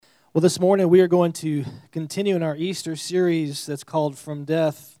Well, this morning we are going to continue in our Easter series that's called From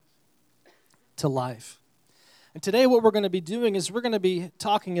Death to Life. And today what we're going to be doing is we're going to be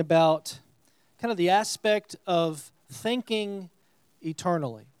talking about kind of the aspect of thinking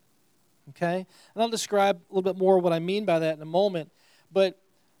eternally. Okay? And I'll describe a little bit more what I mean by that in a moment. But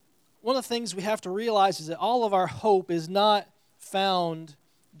one of the things we have to realize is that all of our hope is not found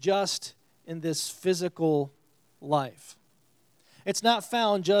just in this physical life. It's not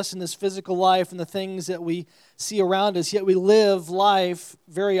found just in this physical life and the things that we see around us, yet we live life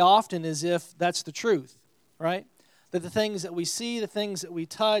very often as if that's the truth, right? That the things that we see, the things that we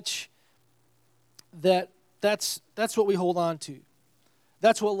touch, that's what we hold on to.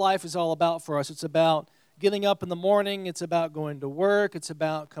 That's what life is all about for us. It's about getting up in the morning, it's about going to work, it's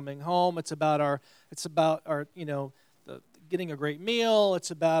about coming home, it's about our getting a great meal,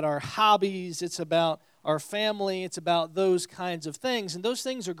 it's about our hobbies, it's about our family, it's about those kinds of things, and those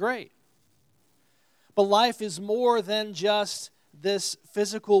things are great. But life is more than just this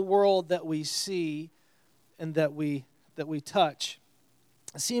physical world that we see and that we touch.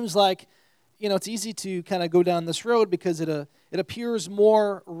 It seems like, it's easy to kind of go down this road because it appears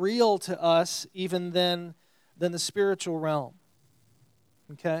more real to us even than the spiritual realm.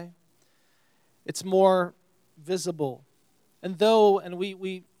 Okay? It's more visible. And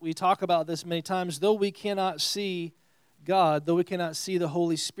we talk about this many times, though we cannot see God, though we cannot see the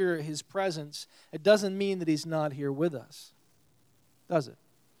Holy Spirit, His presence, it doesn't mean that He's not here with us, does it?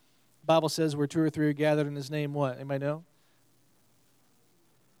 The Bible says where two or three are gathered in His name, what? Anybody know?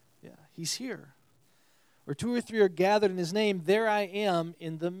 Yeah, He's here. Where two or three are gathered in His name, there I am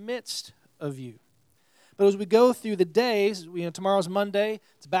in the midst of you. But as we go through the days, tomorrow's Monday,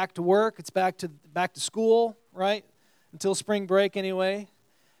 it's back to work, it's back to school, right? Until spring break anyway.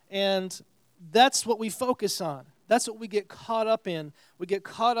 And that's what we focus on. That's what we get caught up in. We get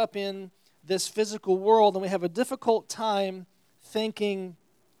caught up in this physical world, and we have a difficult time thinking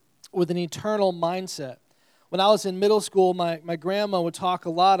with an eternal mindset. When I was in middle school, my grandma would talk a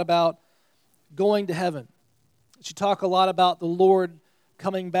lot about going to heaven. She'd talk a lot about the Lord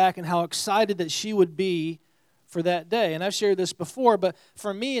coming back and how excited that she would be for that day. And I've shared this before, but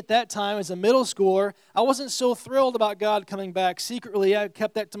for me at that time as a middle schooler, I wasn't so thrilled about God coming back secretly. I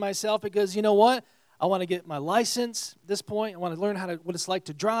kept that to myself because you know what? I want to get my license at this point. I want to learn what it's like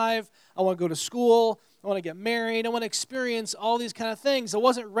to drive. I want to go to school. I want to get married. I want to experience all these kind of things. I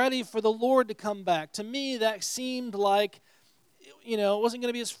wasn't ready for the Lord to come back. To me, that seemed like, it wasn't going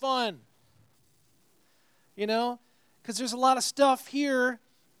to be as fun. Because there's a lot of stuff here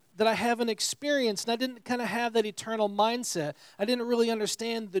that I haven't experienced, and I didn't kind of have that eternal mindset. I didn't really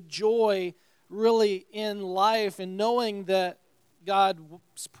understand the joy really in life and knowing that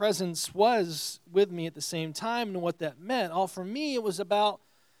God's presence was with me at the same time and what that meant. All for me, it was about,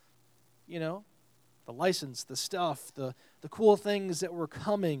 the license, the stuff, the cool things that were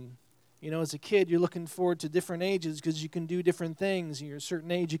coming. As a kid, you're looking forward to different ages because you can do different things. You're a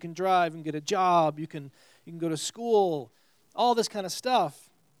certain age, you can drive and get a job, you can go to school, all this kind of stuff.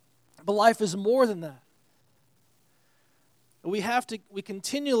 But life is more than that. We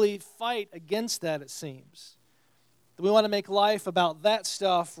continually fight against that, it seems. We want to make life about that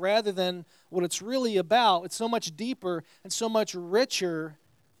stuff rather than what it's really about. It's so much deeper and so much richer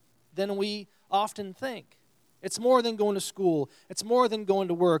than we often think. It's more than going to school. It's more than going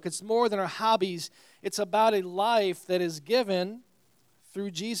to work. It's more than our hobbies. It's about a life that is given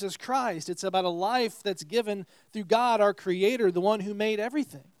through Jesus Christ. It's about a life that's given through God, our Creator, the one who made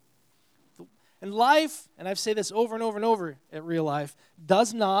everything. And life, and I've said this over and over and over at Real Life,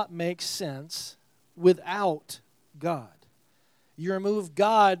 does not make sense without God. You remove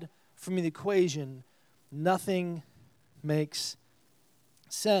God from the equation, nothing makes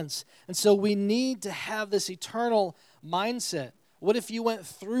sense. And so we need to have this eternal mindset. What if you went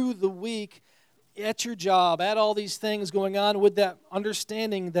through the week at your job, at all these things going on with that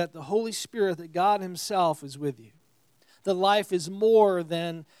understanding that the Holy Spirit, that God Himself is with you? That life is more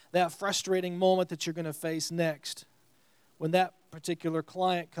than that frustrating moment that you're going to face next when that particular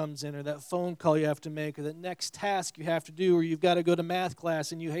client comes in or that phone call you have to make or that next task you have to do or you've got to go to math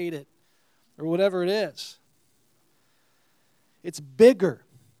class and you hate it or whatever it is. It's bigger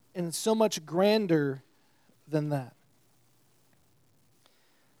and it's so much grander than that.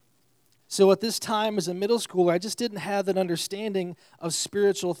 So at this time as a middle schooler, I just didn't have that understanding of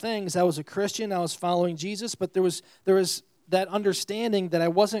spiritual things. I was a Christian, I was following Jesus, but there was that understanding that I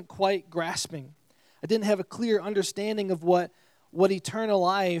wasn't quite grasping. I didn't have a clear understanding of what eternal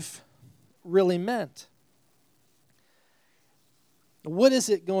life really meant. What is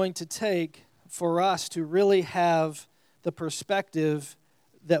it going to take for us to really have the perspective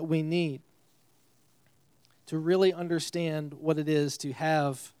that we need to really understand what it is to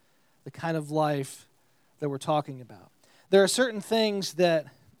have the kind of life that we're talking about. There are certain things that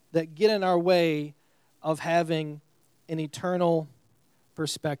get in our way of having an eternal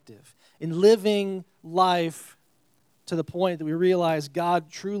perspective, in living life to the point that we realize God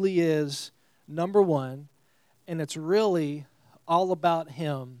truly is number one, and it's really all about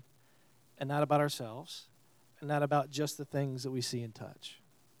Him and not about ourselves, and not about just the things that we see and touch.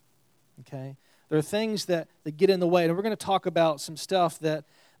 Okay? There are things that get in the way, and we're going to talk about some stuff that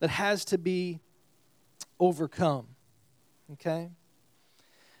has to be overcome. Okay?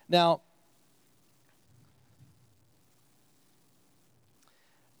 Now,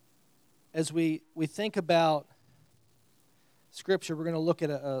 as we think about Scripture, we're going to look at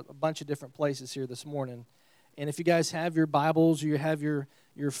a bunch of different places here this morning. And if you guys have your Bibles or you have your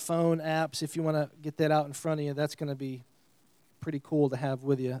phone apps, if you want to get that out in front of you, that's going to be pretty cool to have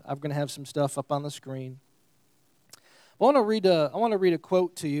with you. I'm going to have some stuff up on the screen. I want to read a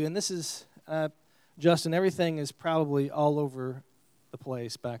quote to you, and this is, Justin, everything is probably all over the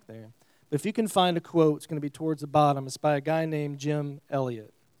place back there. But if you can find a quote, it's going to be towards the bottom. It's by a guy named Jim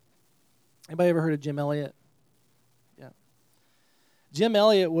Elliot. Anybody ever heard of Jim Elliot? Yeah. Jim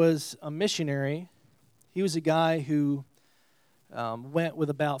Elliot was a missionary. He was a guy who went with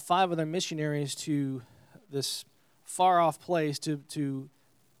about 5 other missionaries to this far-off place to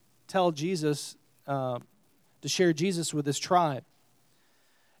tell Jesus, to share Jesus with this tribe.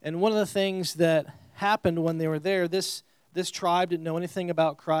 And one of the things that happened when they were there, this tribe didn't know anything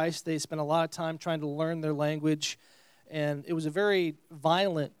about Christ. They spent a lot of time trying to learn their language, and it was a very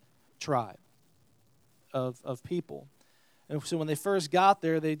violent tribe of people. And so when they first got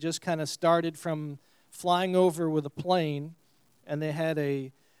there, they just kind of started from flying over with a plane, and they had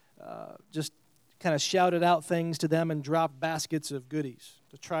just kind of shouted out things to them and dropped baskets of goodies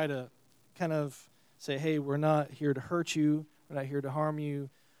to try to kind of say, hey, we're not here to hurt you, we're not here to harm you,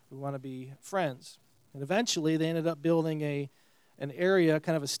 we want to be friends. And eventually they ended up building an area,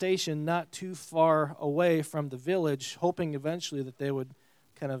 kind of a station not too far away from the village, hoping eventually that they would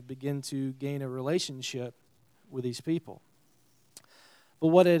kind of begin to gain a relationship with these people. But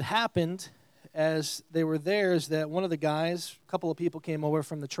what had happened as they were there is that one of the guys, a couple of people came over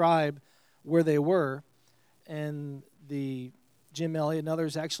from the tribe where they were, and the Jim Elliot and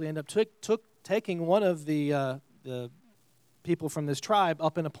others actually ended up taking one of the people from this tribe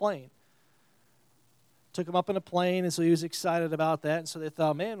up in a plane. Took him up in a plane, and so he was excited about that, and so they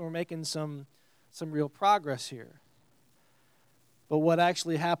thought, man, we're making some real progress here. But what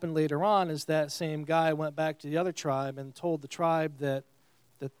actually happened later on is that same guy went back to the other tribe and told the tribe that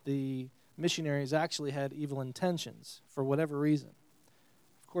the missionaries actually had evil intentions for whatever reason.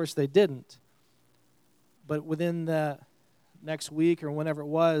 Of course, they didn't. But within the next week or whenever it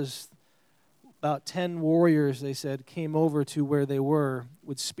was, about 10 warriors, they said, came over to where they were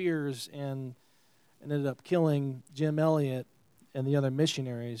with spears and ended up killing Jim Elliot and the other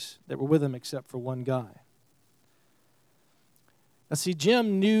missionaries that were with him except for one guy. Now, see,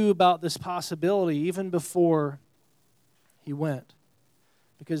 Jim knew about this possibility even before he went,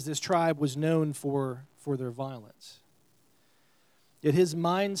 because this tribe was known for their violence. Yet his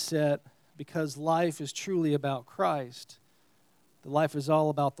mindset, because life is truly about Christ, the life is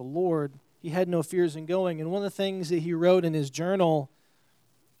all about the Lord, he had no fears in going. And one of the things that he wrote in his journal,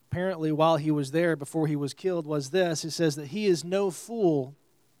 apparently while he was there before he was killed, was this. It says that he is no fool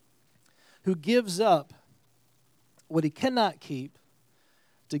who gives up what he cannot keep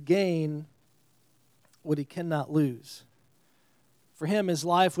to gain what he cannot lose. For him, his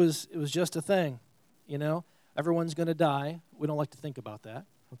life was just a thing, you know. Everyone's going to die. We don't like to think about that,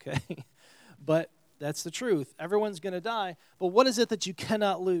 okay? But that's the truth. Everyone's going to die. But what is it that you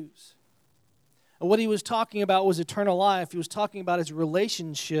cannot lose? And what he was talking about was eternal life. He was talking about his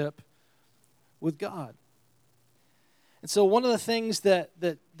relationship with God. And so one of the things that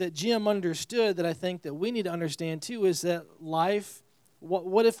Jim understood that I think that we need to understand too is that life,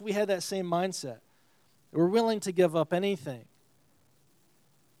 what if we had that same mindset? We're willing to give up anything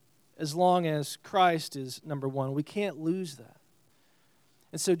as long as Christ is number one. We can't lose that.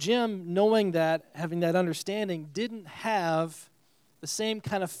 And so Jim, knowing that, having that understanding, didn't have the same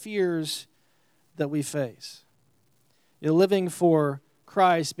kind of fears that we face. You know, living for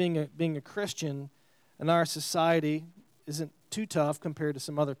Christ, being a Christian in our society isn't too tough compared to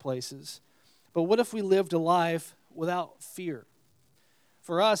some other places. But what if we lived a life without fear?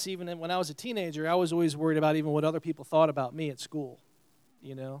 For us, even when I was a teenager, I was always worried about even what other people thought about me at school.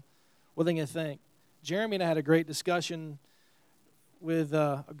 You know, what are they going to think? Jeremy and I had a great discussion with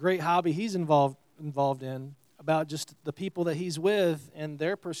a great hobby he's involved in, about just the people that he's with, and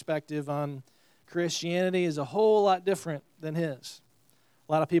their perspective on Christianity is a whole lot different than his.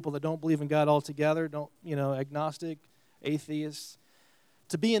 A lot of people that don't believe in God altogether, agnostic, atheists.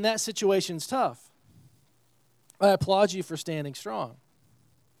 To be in that situation is tough. I applaud you for standing strong.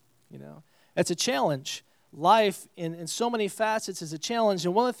 It's a challenge. Life in so many facets is a challenge,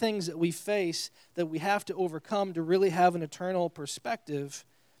 and one of the things that we face that we have to overcome to really have an eternal perspective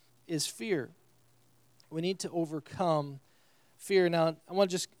is fear. We need to overcome fear. Now, I want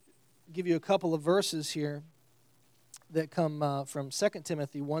to just give you a couple of verses here that come from 2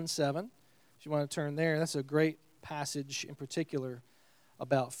 Timothy 1:7. If you want to turn there, that's a great passage in particular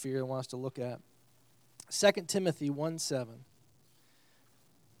about fear I want us to look at. 2 Timothy 1:7.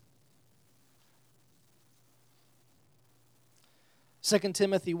 Second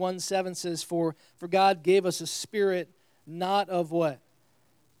Timothy 1:7 says, For God gave us a spirit not of what?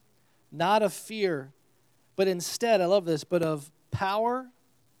 Not of fear, but instead, I love this, but of power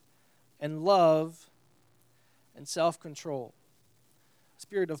and love and self-control.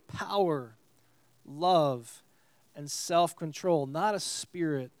 Spirit of power, love, and self-control, not a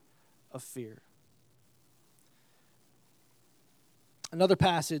spirit of fear. Another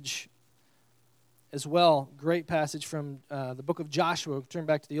passage as well, great passage from the book of Joshua. Turn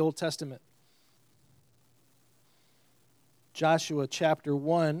back to the Old Testament. Joshua chapter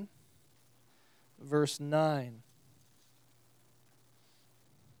 1, verse 9.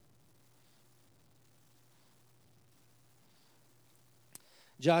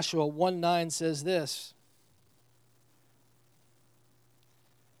 Joshua 1:9 says this.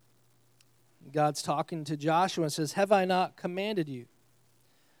 God's talking to Joshua and says, Have I not commanded you?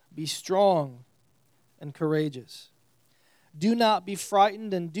 Be strong and courageous. Do not be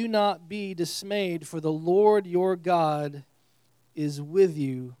frightened and do not be dismayed, for the Lord your God is with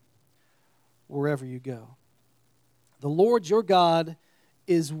you wherever you go. The Lord your God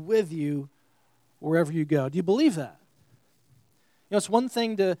is with you wherever you go. Do you believe that? It's one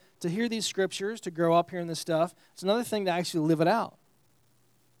thing to hear these scriptures, to grow up hearing this stuff. It's another thing to actually live it out.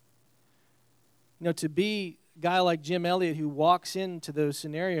 To be a guy like Jim Elliot who walks into those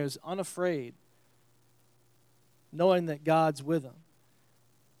scenarios unafraid, knowing that God's with him.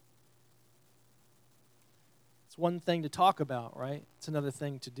 It's one thing to talk about, right? It's another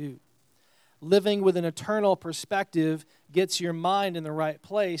thing to do. Living with an eternal perspective gets your mind in the right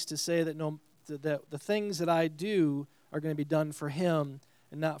place to say that that the things that I do are going to be done for Him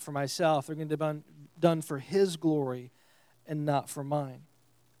and not for myself. They're going to be done for His glory and not for mine.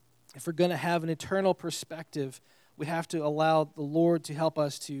 If we're going to have an eternal perspective, we have to allow the Lord to help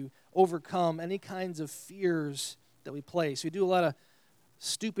us to overcome any kinds of fears that we place. We do a lot of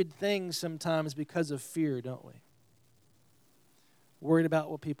stupid things sometimes because of fear, don't we? Worried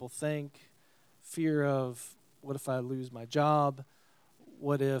about what people think, fear of what if I lose my job,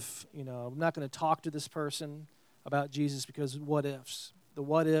 what if, I'm not going to talk to this person about Jesus because what ifs, the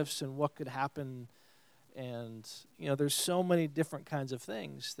what ifs and what could happen. And, there's so many different kinds of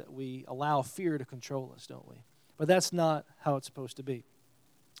things that we allow fear to control us, don't we? But that's not how it's supposed to be.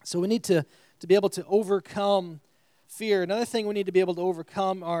 So we need to be able to overcome fear. Another thing we need to be able to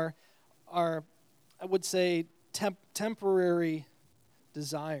overcome are I would say, temporary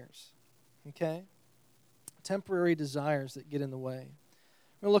desires. Okay? Temporary desires that get in the way.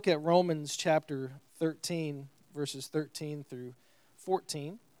 We're going to look at Romans chapter 13, verses 13 through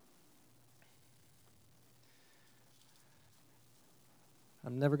 14.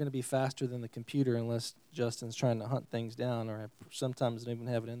 I'm never going to be faster than the computer unless Justin's trying to hunt things down, or I sometimes don't even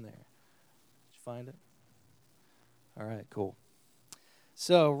have it in there. Did you find it? All right, cool.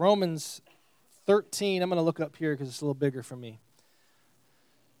 So, Romans 13, I'm going to look up here because it's a little bigger for me.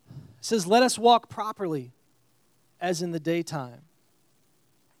 It says, Let us walk properly as in the daytime.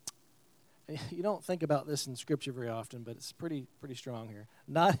 You don't think about this in Scripture very often, but it's pretty strong here.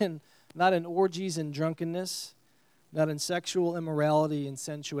 Not in orgies and drunkenness, not in sexual immorality and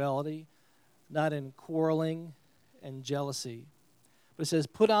sensuality, not in quarreling and jealousy. But it says,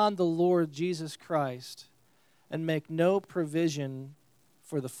 Put on the Lord Jesus Christ and make no provision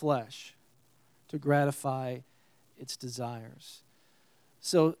for the flesh to gratify its desires.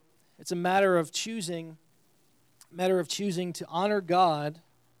 So it's a matter of choosing to honor God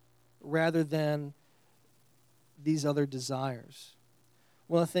rather than these other desires.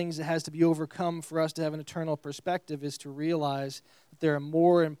 One of the things that has to be overcome for us to have an eternal perspective is to realize that there are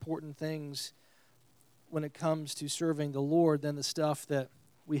more important things when it comes to serving the Lord than the stuff that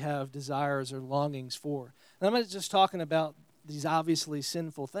we have desires or longings for. And I'm not just talking about these obviously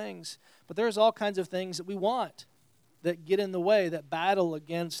sinful things, but there's all kinds of things that we want that get in the way, that battle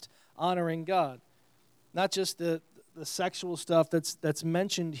against honoring God. Not just the sexual stuff that's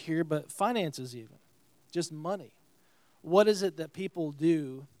mentioned here, but finances even, just money. What is it that people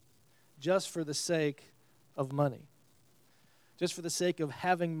do just for the sake of money? Just for the sake of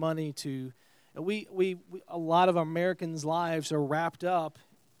having money to, a lot of Americans' lives are wrapped up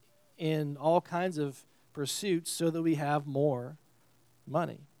in all kinds of pursuits so that we have more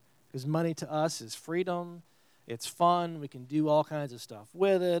money. Because money to us is freedom, it's fun, we can do all kinds of stuff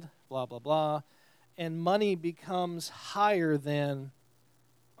with it, blah, blah, blah. And money becomes higher than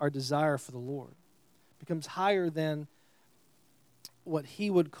our desire for the Lord. Becomes higher than what He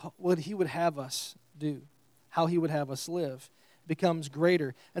would have us do, how He would have us live. Becomes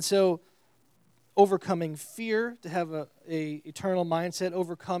greater. And so overcoming fear, to have a eternal mindset,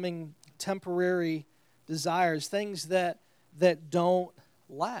 overcoming temporary desires, things that don't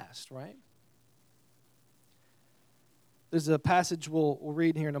last, right? There's a passage we'll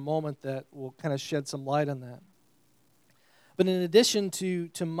read here in a moment that will kind of shed some light on that. But in addition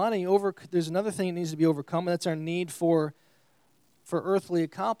to money, there's another thing that needs to be overcome, and that's our need for earthly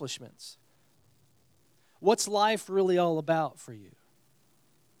accomplishments. What's life really all about for you?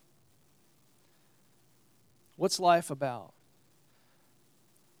 What's life about?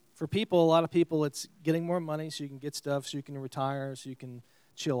 For people, a lot of people, it's getting more money so you can get stuff, so you can retire, so you can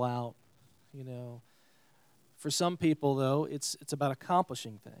chill out, you know. For some people, though, it's about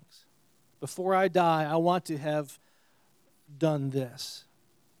accomplishing things. Before I die, I want to have done this.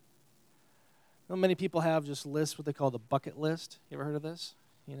 You know, many people have just lists, what they call the bucket list. You ever heard of this?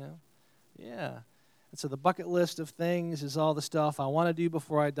 You know? Yeah. And so the bucket list of things is all the stuff I want to do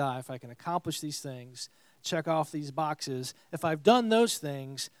before I die. If I can accomplish these things, check off these boxes. If I've done those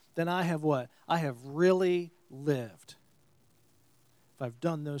things, then I have what? I have really lived. If I've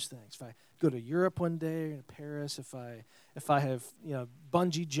done those things. If I go to Europe one day, or Paris, if I have, you know,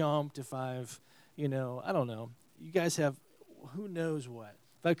 bungee jumped, if I've, you know, I don't know. You guys have who knows what.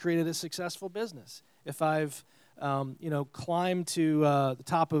 If I've created a successful business. If I've, you know, climbed to the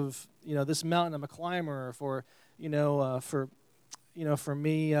top of, you know, this mountain, I'm a climber. For me, you know,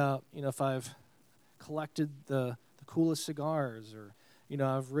 if I've collected the coolest cigars, or, you know,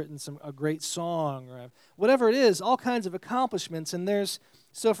 I've written a great song, or whatever it is, all kinds of accomplishments. And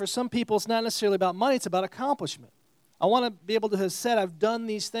so for some people, it's not necessarily about money, it's about accomplishment. I want to be able to have said I've done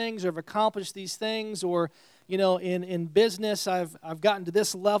these things, or I've accomplished these things, or, you know, in business, I've gotten to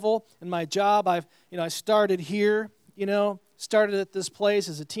this level. In my job, I started here, you know, started at this place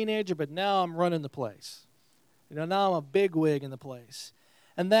as a teenager, but now I'm running the place. You know, now I'm a bigwig in the place.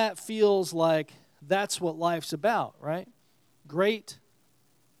 And that feels like that's what life's about, right? Great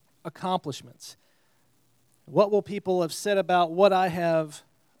accomplishments. What will people have said about what I have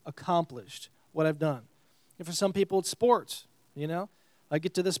accomplished, what I've done? And for some people, it's sports, you know. I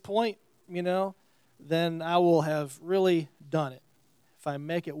get to this point, you know, then I will have really done it. If I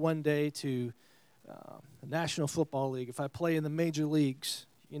make it one day to the National Football League, if I play in the major leagues,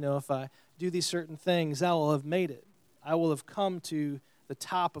 you know, if I do these certain things, I will have made it. I will have come to the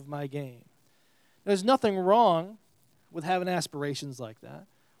top of my game. There's nothing wrong with having aspirations like that,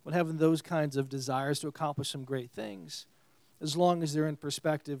 with having those kinds of desires to accomplish some great things, as long as they're in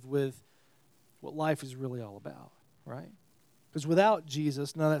perspective with what life is really all about, right? Because without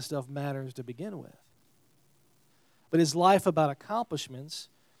Jesus, none of that stuff matters to begin with. But is life about accomplishments?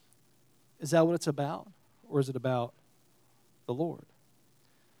 Is that what it's about? Or is it about the Lord?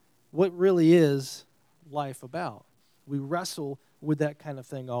 What really is life about? We wrestle with that kind of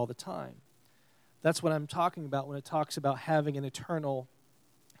thing all the time. That's what I'm talking about when it talks about having an eternal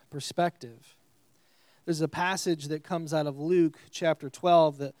perspective. There's a passage that comes out of Luke chapter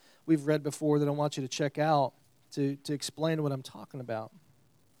 12 that we've read before that I want you to check out to explain what I'm talking about.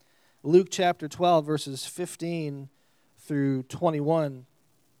 Luke chapter 12, verses 15 through 21.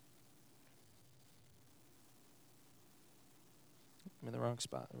 I'm in the wrong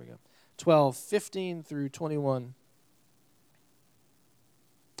spot. There we go. 12, 15 through 21. And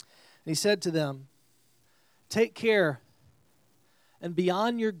he said to them, "Take care and be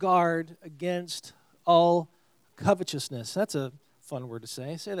on your guard against all covetousness." That's a fun word to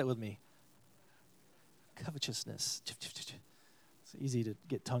say. Say that with me. Covetousness. It's easy to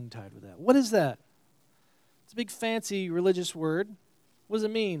get tongue-tied with that. What is that? It's a big fancy religious word. What does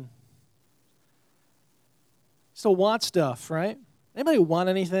it mean? Still want stuff, right? Anybody want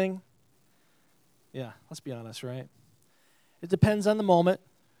anything? Yeah, let's be honest, right? It depends on the moment,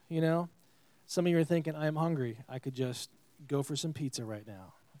 you know. Some of you are thinking, I am hungry. I could just go for some pizza right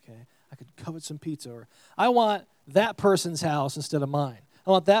now, okay? I could covet some pizza. Or I want that person's house instead of mine. I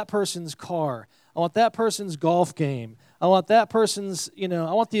want that person's car. I want that person's golf game. I want that person's, I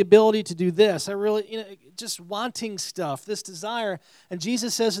want the ability to do this. I really, just wanting stuff, this desire. And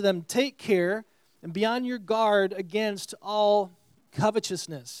Jesus says to them, take care and be on your guard against all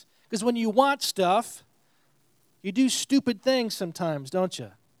covetousness. Because when you want stuff, you do stupid things sometimes, don't you?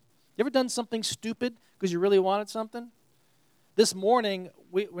 You ever done something stupid because you really wanted something? This morning,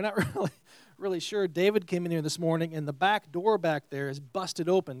 we're not really sure. David came in here this morning, and the back door back there is busted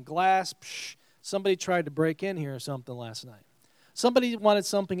open. Glass, somebody tried to break in here or something last night. Somebody wanted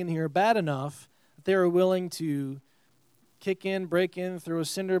something in here bad enough that they were willing to kick in, break in, throw a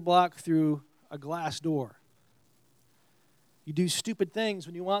cinder block through a glass door. You do stupid things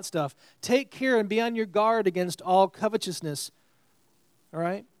when you want stuff. Take care and be on your guard against all covetousness. All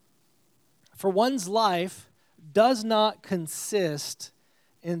right? For one's life does not consist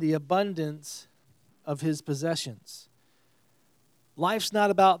in the abundance of his possessions. Life's not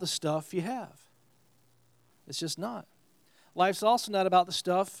about the stuff you have. It's just not. Life's also not about the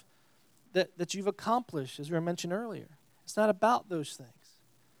stuff that you've accomplished, as we mentioned earlier. It's not about those things.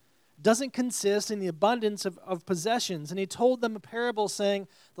 It doesn't consist in the abundance of possessions. And he told them a parable saying,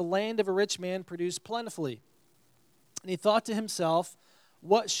 the land of a rich man produced plentifully. And he thought to himself,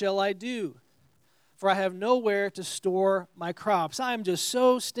 what shall I do? For I have nowhere to store my crops. I am just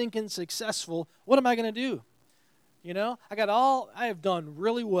so stinking successful. What am I going to do? I have done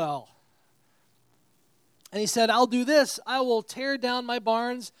really well. And he said, I'll do this. I will tear down my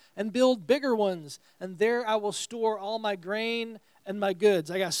barns and build bigger ones. And there I will store all my grain and my goods.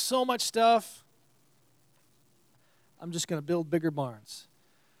 I got so much stuff. I'm just going to build bigger barns.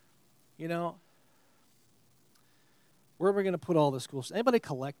 Where are we going to put all this cool stuff? Anybody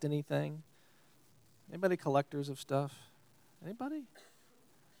collect anything? Anybody collectors of stuff? Anybody?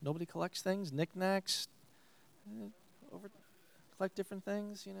 Nobody collects things? Knickknacks? Collect different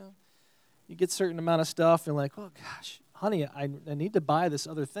things, You get a certain amount of stuff and like, oh gosh, honey, I need to buy this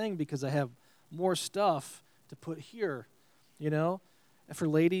other thing because I have more stuff to put here, And for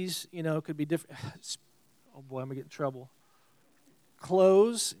ladies, it could be different. Oh boy, I'm going to get in trouble.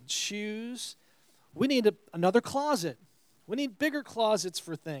 Clothes, shoes. We need another closet. We need bigger closets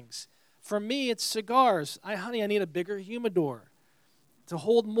for things. For me, it's cigars. Honey, I need a bigger humidor to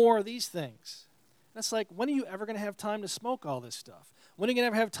hold more of these things. That's like, when are you ever going to have time to smoke all this stuff? When are you going to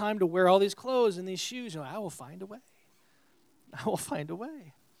ever have time to wear all these clothes and these shoes? I will find a way. I will find a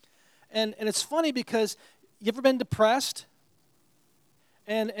way. And it's funny because you ever been depressed?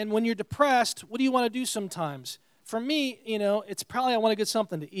 And when you're depressed, what do you want to do sometimes? For me, it's probably I want to get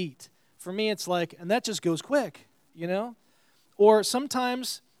something to eat. For me, it's like, and that just goes quick, Or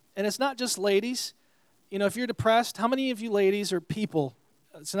sometimes, and it's not just ladies, if you're depressed, how many of you ladies or people,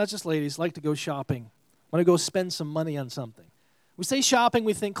 it's not just ladies, like to go shopping, want to go spend some money on something? We say shopping,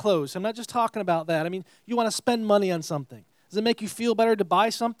 we think clothes. I'm not just talking about that. I mean, you want to spend money on something. Does it make you feel better to buy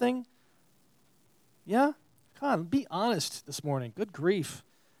something? Yeah? Come on, be honest this morning. Good grief.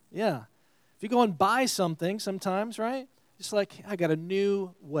 Yeah. If you go and buy something sometimes, right? It's like, I got a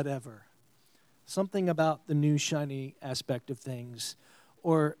new whatever. Something about the new shiny aspect of things.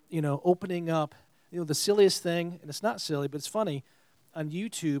 Or, opening up, the silliest thing, and it's not silly, but it's funny, on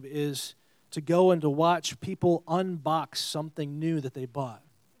YouTube is to go and to watch people unbox something new that they bought.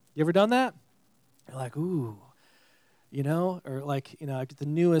 You ever done that? You're like, ooh, or like, I get the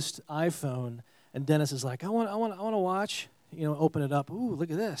newest iPhone, and Dennis is like, I want to watch, open it up. Ooh, look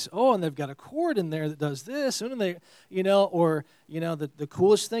at this. Oh, and they've got a cord in there that does this, and they, the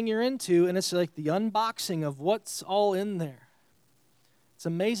coolest thing you're into, and it's like the unboxing of what's all in there. It's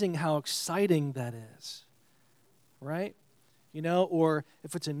amazing how exciting that is, right? Or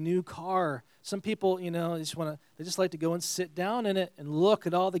if it's a new car, some people, they just like to go and sit down in it and look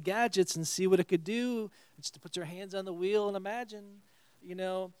at all the gadgets and see what it could do. Just to put your hands on the wheel and imagine,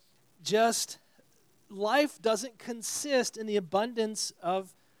 just life doesn't consist in the abundance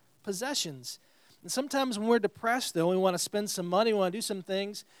of possessions. And sometimes when we're depressed, though, we want to spend some money, we want to do some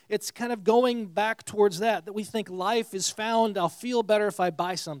things, it's kind of going back towards that we think life is found, I'll feel better if I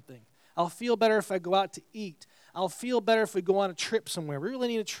buy something. I'll feel better if I go out to eat. I'll feel better if we go on a trip somewhere. We really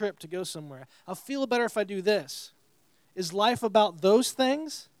need a trip to go somewhere. I'll feel better if I do this. Is life about those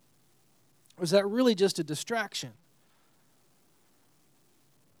things? Or is that really just a distraction?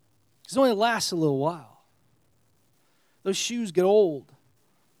 Because it only lasts a little while. Those shoes get old.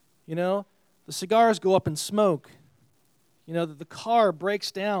 The cigars go up in smoke. The car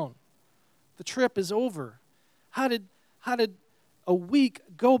breaks down. The trip is over. How did a week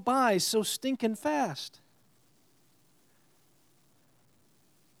go by so stinking fast?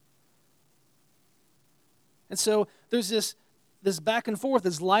 And so there's this back and forth.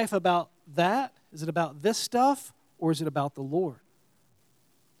 Is life about that? Is it about this stuff? or is it about the Lord?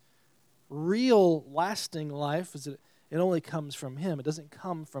 Real lasting life is it only comes from Him. It doesn't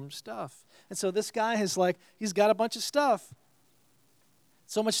come from stuff. And so this guy he's got a bunch of stuff.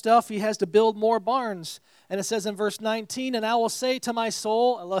 So much stuff, he has to build more barns. And it says in verse 19, and I will say to my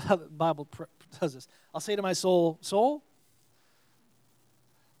soul, I love how the Bible does this. I'll say to my soul, soul,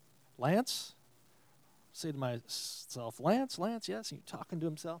 Lance? Say to myself, Lance, yes, he's talking to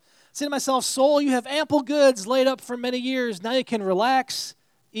himself. Say to myself, soul, you have ample goods laid up for many years. Now you can relax,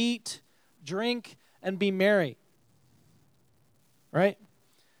 eat, drink, and be merry. Right?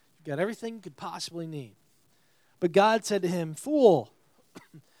 You've got everything you could possibly need. But God said to him, fool,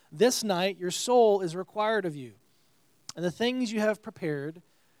 this night your soul is required of you. And the things you have prepared,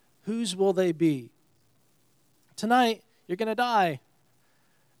 whose will they be? Tonight you're going to die.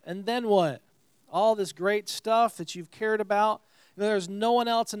 And then what? All this great stuff that you've cared about. There's no one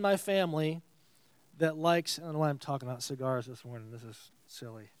else in my family that likes, I don't know why I'm talking about cigars this morning. This is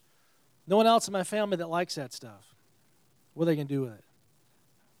silly. No one else in my family that likes that stuff. What are they going to do with it?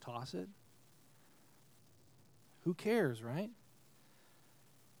 Toss it? Who cares, right?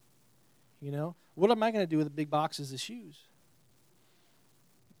 You know, what am I going to do with the big boxes of shoes?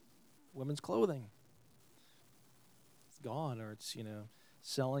 Women's clothing. It's gone, or it's,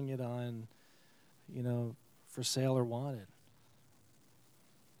 selling it on, for sale or wanted.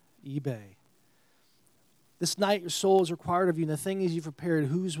 eBay. This night your soul is required of you, and the things you've prepared,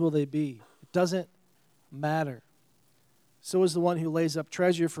 whose will they be? It doesn't matter. So is the one who lays up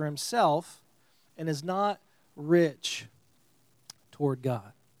treasure for himself and is not rich toward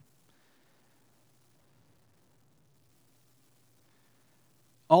God.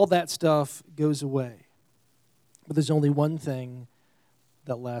 All that stuff goes away. But there's only one thing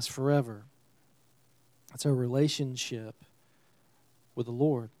that lasts forever. It's our relationship with the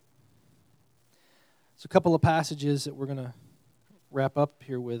Lord. So a couple of passages that we're going to wrap up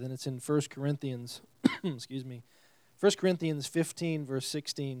here with, and it's in 1 Corinthians, 1 Corinthians 15, verse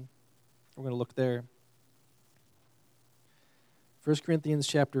 16. We're going to look there. 1 Corinthians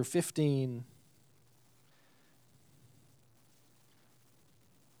chapter 15.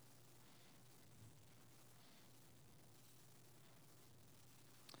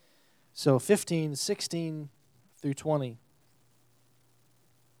 So 15, 16 through 20.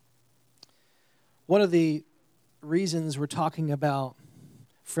 One of the reasons we're talking about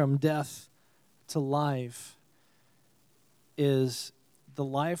from death to life is the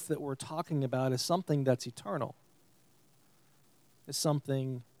life that we're talking about is something that's eternal. It's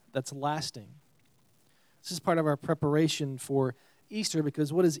something that's lasting. This is part of our preparation for Easter,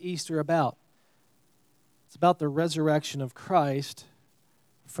 because what is Easter about? It's about the resurrection of Christ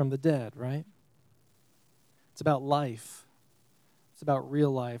from the dead, right? It's about life. It's about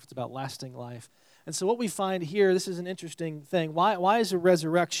real life. It's about lasting life. And so what we find here, this is an interesting thing. Why is the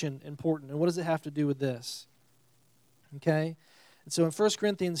resurrection important, and what does it have to do with this? Okay? And so in 1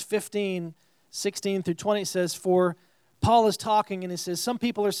 Corinthians 15, 16 through 20, it says, for Paul is talking, and he says, some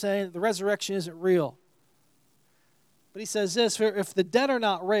people are saying that the resurrection isn't real. But he says this, if the dead are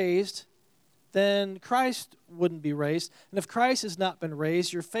not raised, then Christ wouldn't be raised. And if Christ has not been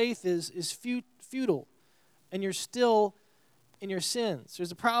raised, your faith is futile, and you're still in your sins.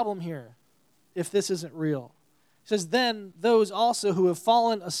 There's a problem here if this isn't real. He says, then those also who have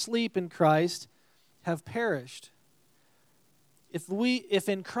fallen asleep in Christ have perished. If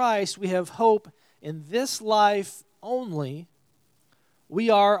in Christ we have hope in this life only, we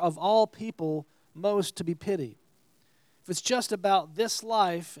are of all people most to be pitied. If it's just about this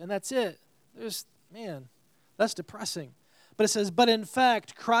life and that's it, that's depressing. But it says, but in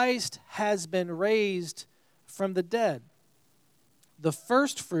fact, Christ has been raised from the dead, the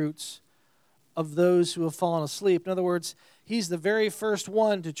first fruits of those who have fallen asleep. In other words, he's the very first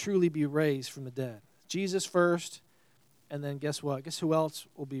one to truly be raised from the dead. Jesus first, and then guess what? Guess who else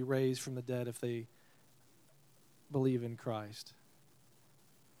will be raised from the dead if they believe in Christ?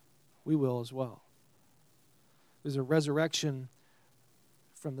 We will as well. There's a resurrection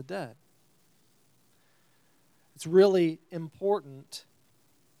from the dead. It's really important,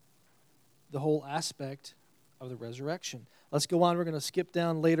 the whole aspect of the resurrection. Let's go on. We're going to skip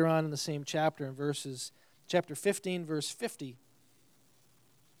down later on in the same chapter in chapter 15, verse 50.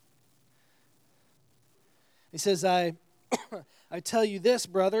 He says, I tell you this,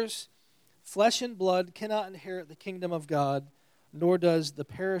 brothers, flesh and blood cannot inherit the kingdom of God, nor does the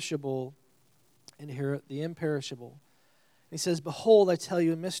perishable inherit the imperishable. He says, behold, I tell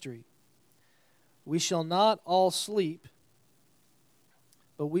you a mystery. We shall not all sleep,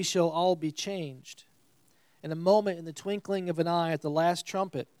 but we shall all be changed. In a moment, in the twinkling of an eye, at the last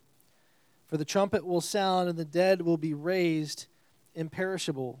trumpet. For the trumpet will sound, and the dead will be raised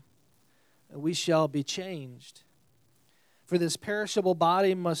imperishable, and we shall be changed. For this perishable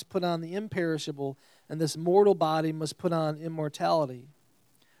body must put on the imperishable, and this mortal body must put on immortality.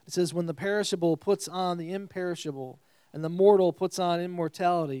 It says, when the perishable puts on the imperishable, and the mortal puts on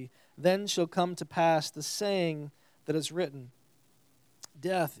immortality, then shall come to pass the saying that is written,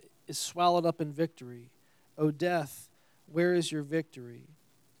 Death is swallowed up in victory. O death, where is your victory?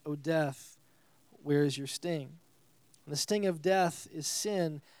 O death, where is your sting? And the sting of death is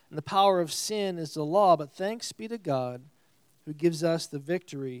sin, and the power of sin is the law. But thanks be to God who gives us the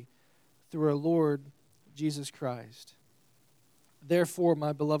victory through our Lord Jesus Christ. Therefore,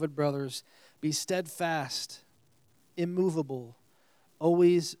 my beloved brothers, be steadfast, immovable,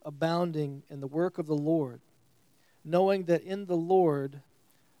 always abounding in the work of the Lord, knowing that in the Lord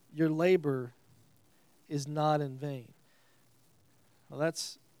your labor is not in vain. Well,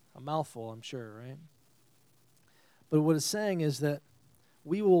 that's a mouthful, I'm sure, right? But what it's saying is that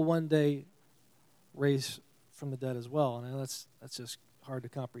we will one day raise from the dead as well. And that's just hard to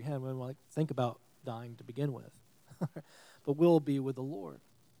comprehend. We don't like think about dying to begin with. But we'll be with the Lord.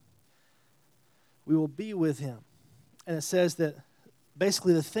 We will be with him. And it says that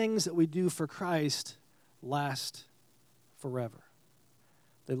basically the things that we do for Christ last forever.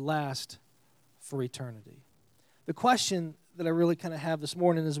 They last for eternity. The question that I really kind of have this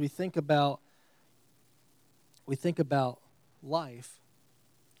morning as we think about life,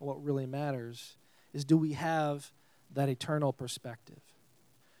 what really matters, is do we have that eternal perspective?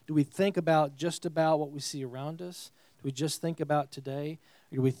 Do we think about just about what we see around us? Do we just think about today?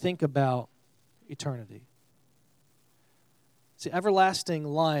 Or do we think about eternity? See, everlasting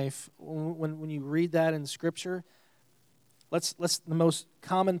life, when you read that in Scripture, let's the most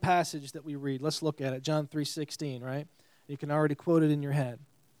common passage that we read, let's look at it, John 3:16, right? You can already quote it in your head,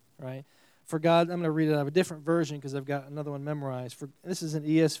 right? For God, I'm going to read it out of a different version because I've got another one memorized. This is an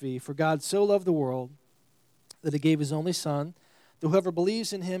ESV. For God so loved the world that he gave his only Son, that whoever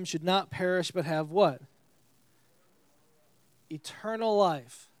believes in him should not perish but have what? Eternal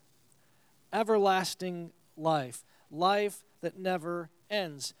life. Everlasting life. Life that never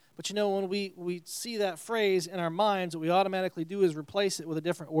ends. But you know, when we see that phrase in our minds, what we automatically do is replace it with a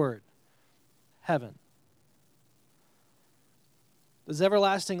different word. Heaven. Does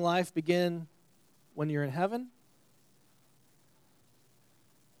everlasting life begin when you're in heaven?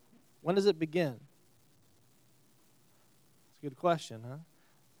 When does it begin? It's a good question, huh?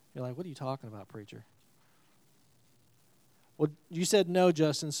 You're like, what are you talking about, preacher? Well, you said no,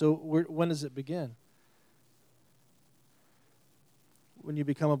 Justin, so when does it begin? When you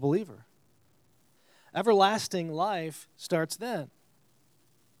become a believer. Everlasting life starts then.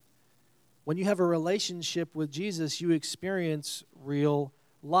 When you have a relationship with Jesus, you experience real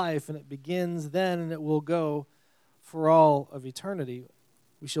life, and it begins then, and it will go for all of eternity.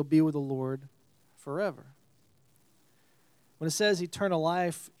 We shall be with the Lord forever. When it says eternal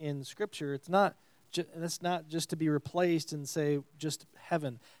life in Scripture, it's not just to be replaced and say just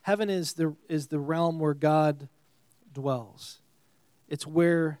heaven. Heaven is the realm where God dwells. It's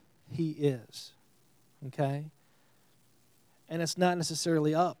where he is, okay? And it's not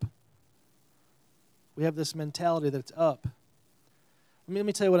necessarily up. We have this mentality that it's up. Let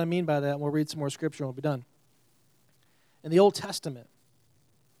me tell you what I mean by that, and we'll read some more Scripture and we'll be done. In the Old Testament,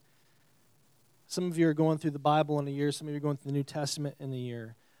 some of you are going through the Bible in a year, some of you are going through the New Testament in a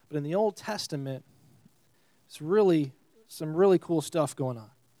year. But in the Old Testament, it's really some really cool stuff going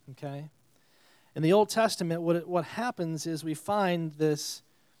on, okay? In the Old Testament, what happens is we find that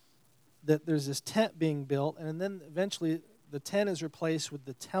there's this tent being built, and then eventually the tent is replaced with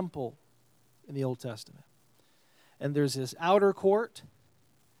the temple in the Old Testament. And there's this outer court,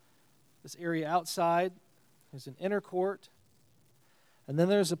 this area outside. There's an inner court. And then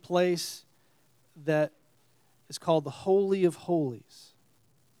there's a place that is called the Holy of Holies.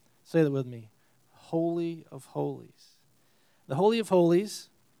 Say that with me. Holy of Holies. The Holy of Holies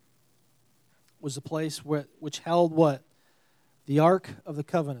was the place which held what? The Ark of the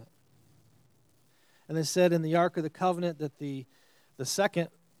Covenant. And they said in the Ark of the Covenant that the second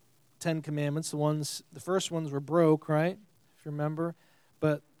 10 Commandments, the first ones were broke, right? If you remember.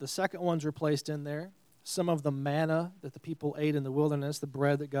 But the second ones were placed in there. Some of the manna that the people ate in the wilderness, the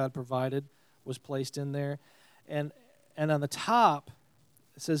bread that God provided, was placed in there. And on the top,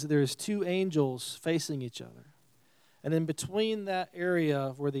 it says that there's two angels facing each other. And in between that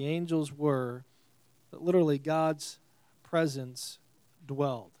area where the angels were, literally God's presence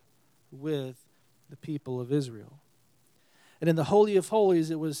dwelled with the people of Israel. And in the Holy of Holies,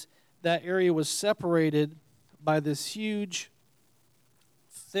 that area was separated by this huge,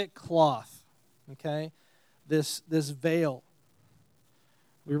 thick cloth. okay? This veil.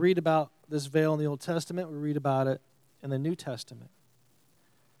 We read about this veil in the Old Testament. We read about it in the New Testament.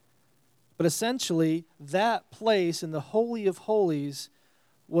 But essentially, that place in the Holy of Holies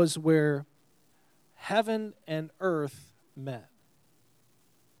was where heaven and earth met.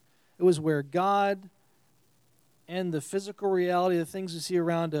 It was where God and the physical reality, the things we see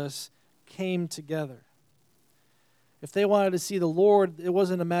around us, came together. If they wanted to see the Lord, it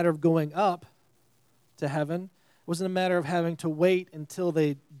wasn't a matter of going up to heaven. It wasn't a matter of having to wait until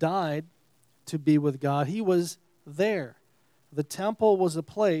they died to be with God. He was there. The temple was a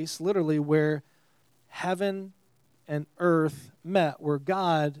place, literally, where heaven and earth met, where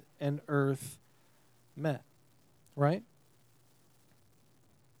God and earth met. Right?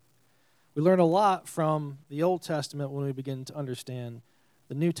 We learn a lot from the Old Testament when we begin to understand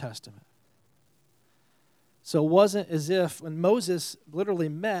the New Testament. So it wasn't as if when Moses literally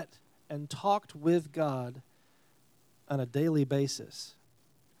met and talked with God on a daily basis,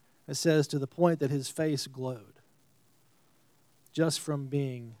 it says to the point that his face glowed just from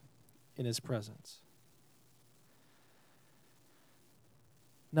being in his presence.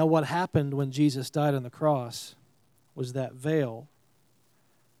 Now, what happened when Jesus died on the cross was that veil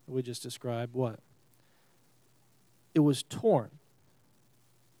that we just described, what? It was torn.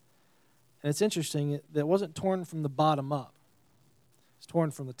 And it's interesting that it wasn't torn from the bottom up. It's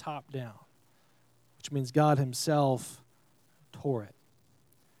torn from the top down, which means God himself tore it.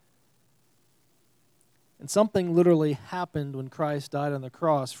 And something literally happened when Christ died on the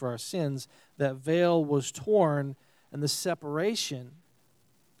cross for our sins. That veil was torn, and the separation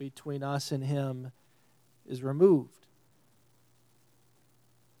between us and him is removed.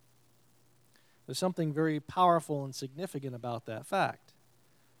 There's something very powerful and significant about that fact.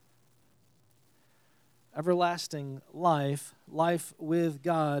 Everlasting life, life with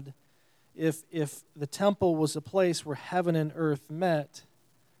God, if the temple was a place where heaven and earth met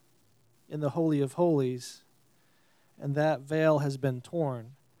in the Holy of Holies, and that veil has been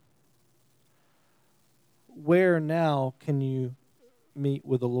torn, where now can you meet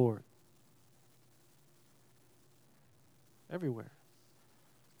with the Lord? Everywhere.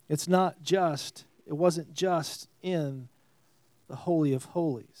 It wasn't just in the Holy of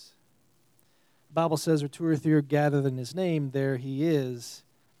Holies. The Bible says, where two or three are gathered in his name, there he is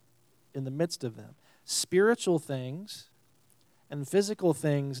in the midst of them. Spiritual things and physical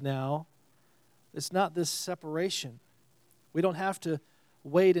things now, it's not this separation. We don't have to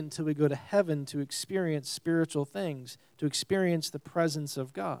wait until we go to heaven to experience spiritual things, to experience the presence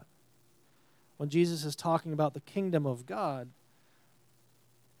of God. When Jesus is talking about the kingdom of God,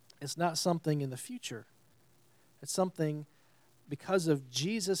 it's not something in the future. It's something because of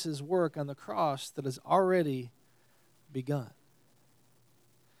Jesus' work on the cross that has already begun.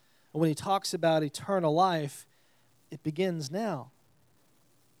 And when he talks about eternal life, it begins now.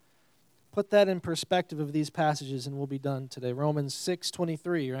 Put that in perspective of these passages and we'll be done today. Romans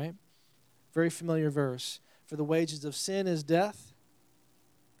 6:23, right? Very familiar verse. For the wages of sin is death,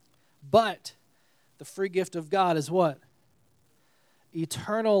 but the free gift of God is what?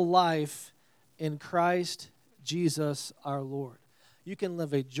 Eternal life in Christ Jesus our Lord. You can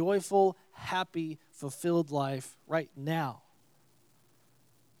live a joyful, happy, fulfilled life right now.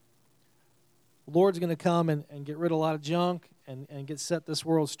 The Lord's going to come and get rid of a lot of junk and set this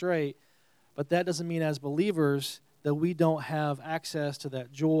world straight. But that doesn't mean as believers that we don't have access to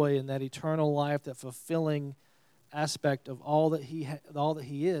that joy and that eternal life, that fulfilling aspect of all that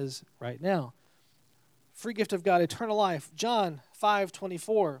he is right now. Free gift of God, eternal life. John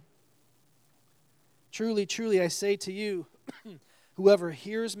 5:24. Truly, truly, I say to you, whoever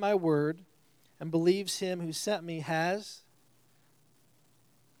hears my word and believes him who sent me has...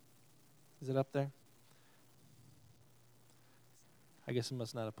 Is it up there? I guess I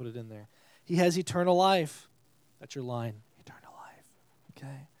must not have put it in there. He has eternal life. That's your line. Eternal life.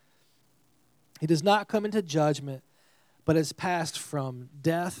 Okay? He does not come into judgment, but has passed from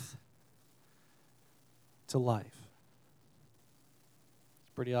death to life.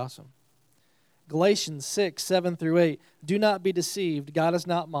 It's pretty awesome. Galatians 6:7-8. Do not be deceived. God is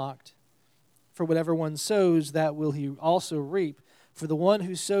not mocked. For whatever one sows, that will he also reap. For the one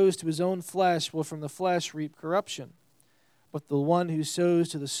who sows to his own flesh will from the flesh reap corruption. But the one who sows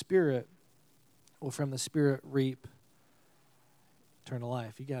to the Spirit will from the Spirit reap eternal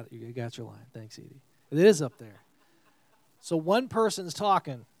life. You got your line. Thanks, Edie. It is up there. So one person's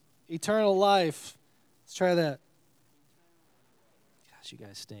talking. Eternal life. Let's try that. Gosh, you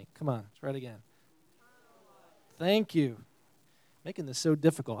guys stink. Come on, let's try it again. Thank you. Making this so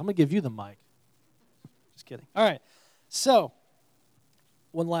difficult. I'm going to give you the mic. Just kidding. All right. So,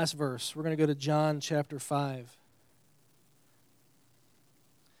 One last verse. We're going to go to John chapter 5.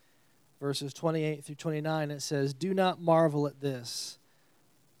 Verses 28 through 29, it says, "Do not marvel at this,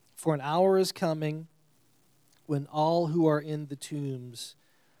 for an hour is coming when all who are in the tombs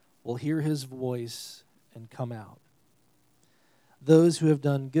will hear his voice and come out. Those who have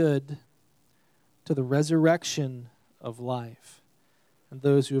done good to the resurrection of life, and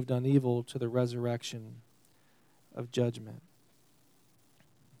those who have done evil to the resurrection of judgment."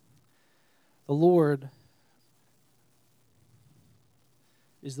 The Lord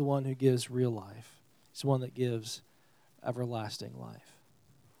is the one who gives real life. He's the one that gives everlasting life.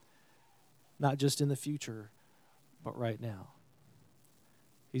 Not just in the future, but right now.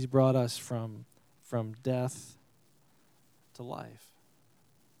 He's brought us from death to life.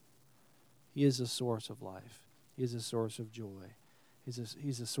 He is a source of life. He is a source of joy.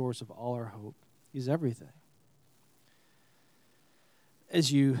 He's a source of all our hope. He's everything.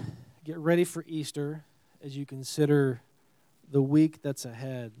 As you get ready for Easter, as you consider the week that's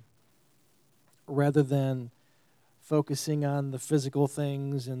ahead, rather than focusing on the physical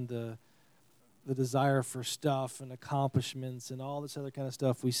things and the desire for stuff and accomplishments and all this other kind of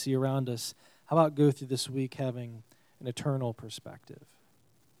stuff we see around us, how about go through this week having an eternal perspective?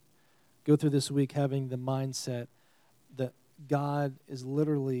 Go through this week having the mindset that God is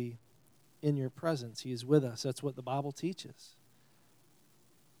literally in your presence. He is with us. That's what the Bible teaches.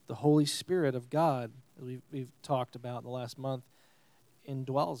 The Holy Spirit of God, as we've talked about in the last month,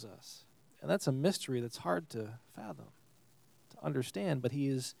 indwells us. And that's a mystery that's hard to fathom, to understand, but He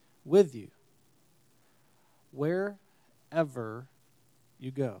is with you wherever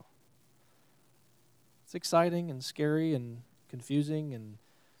you go. It's exciting and scary and confusing and,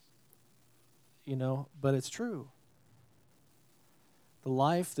 but it's true. The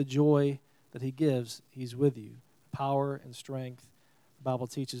life, the joy that He gives, He's with you. Power and strength, the Bible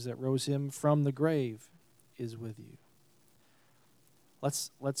teaches, that rose Him from the grave is with you.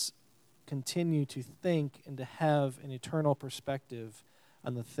 Let's continue to think and to have an eternal perspective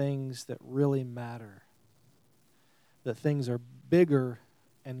on the things that really matter. That things are bigger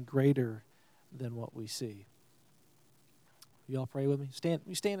and greater than what we see. You all pray with me? Stand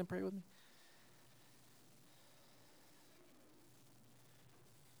and pray with me?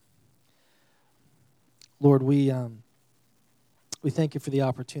 Lord, we thank You for the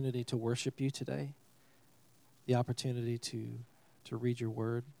opportunity to worship You today, the opportunity to read Your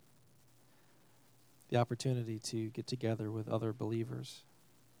word, the opportunity to get together with other believers.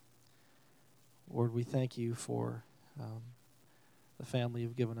 Lord, we thank You for the family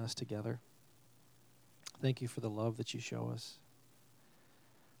You've given us together. Thank You for the love that You show us.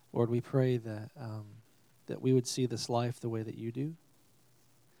 Lord, we pray that we would see this life the way that You do,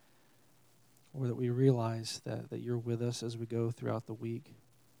 or that we realize that You're with us as we go throughout the week,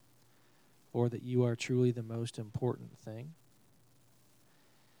 or that You are truly the most important thing.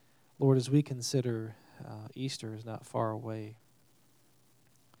 Lord, as we consider Easter is not far away,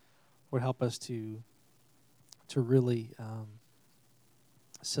 Lord, help us to really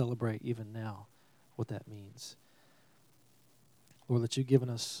celebrate even now what that means. Lord, that You've given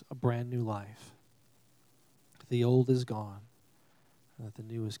us a brand new life. The old is gone, and that the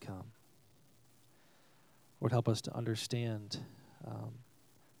new has come. Lord, help us to understand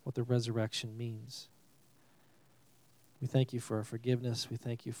what the resurrection means. We thank You for our forgiveness. We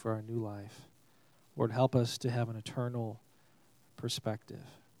thank You for our new life. Lord, help us to have an eternal perspective.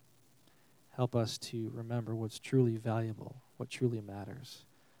 Help us to remember what's truly valuable, what truly matters,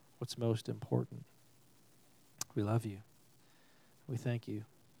 what's most important. We love You. We thank You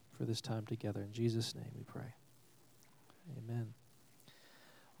for this time together. In Jesus' name we pray. Amen.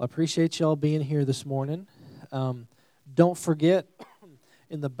 Well, I appreciate y'all being here this morning. Don't forget,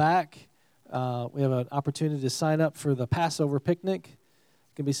 in the back, we have an opportunity to sign up for the Passover picnic.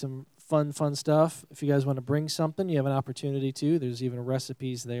 It's going to be some fun stuff. If you guys want to bring something, you have an opportunity to. There's even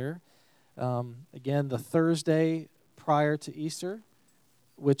recipes there. Again, the Thursday prior to Easter,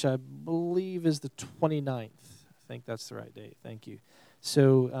 which I believe is the 29th. I think that's the right date. Thank you.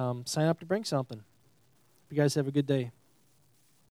 So sign up to bring something. You guys have a good day.